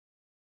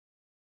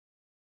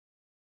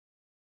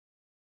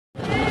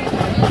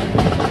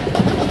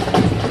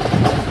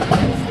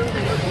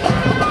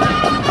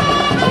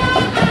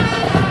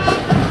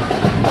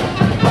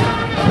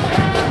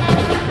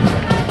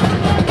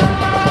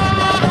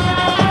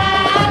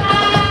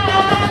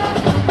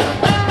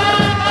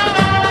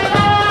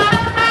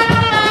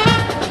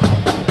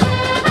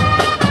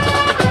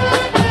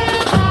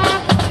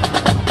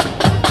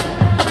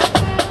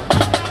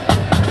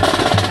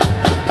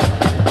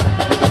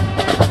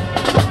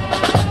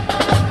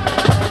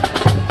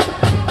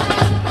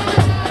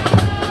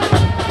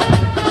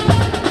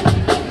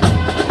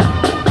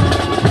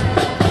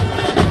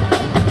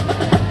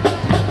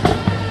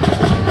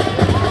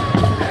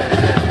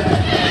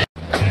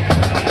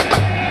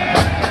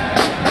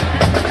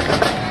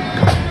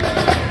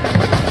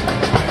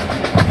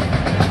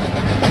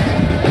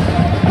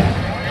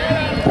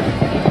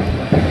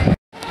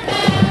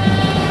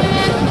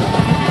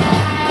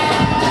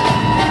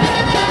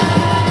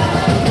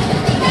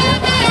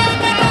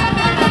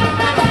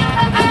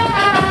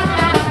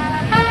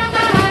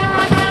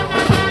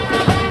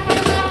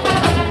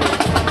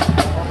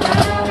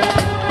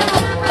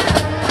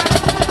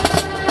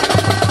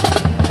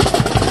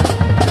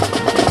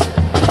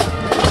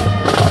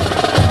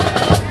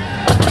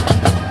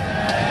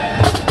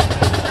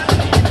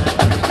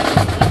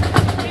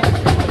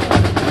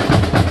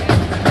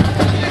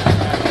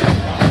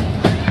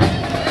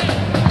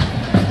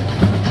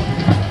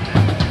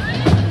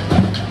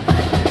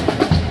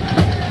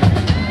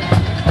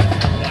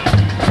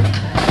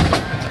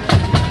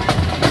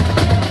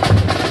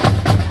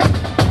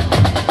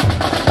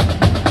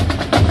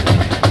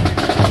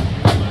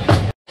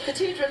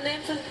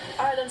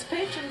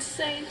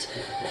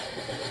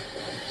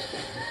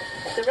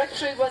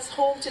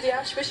home to the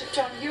Archbishop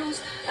John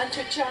Hughes and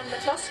to John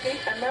McCluskey,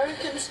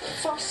 America's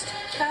first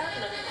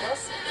cardinal.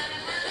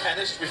 And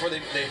this is before they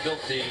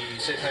built the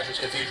St.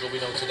 Patrick's Cathedral we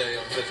know today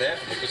on Fifth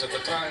Avenue, because at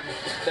the time,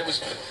 that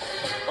was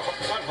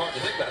not hard to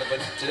think about it,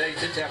 but today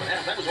didn't have an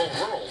avenue. That was all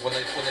rural. When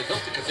they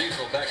built the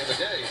cathedral back in the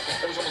day,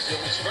 that was almost the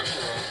only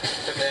structure on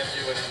Fifth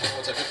Avenue and,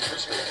 what's that,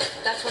 51st Street?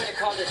 That's why they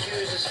called it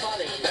Hughes'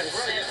 Folly. That's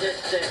right.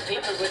 That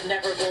people would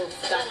never go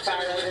that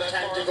far out of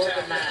town to go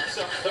to Mass.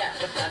 Yeah,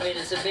 I mean,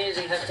 it's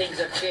amazing how things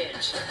have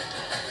changed.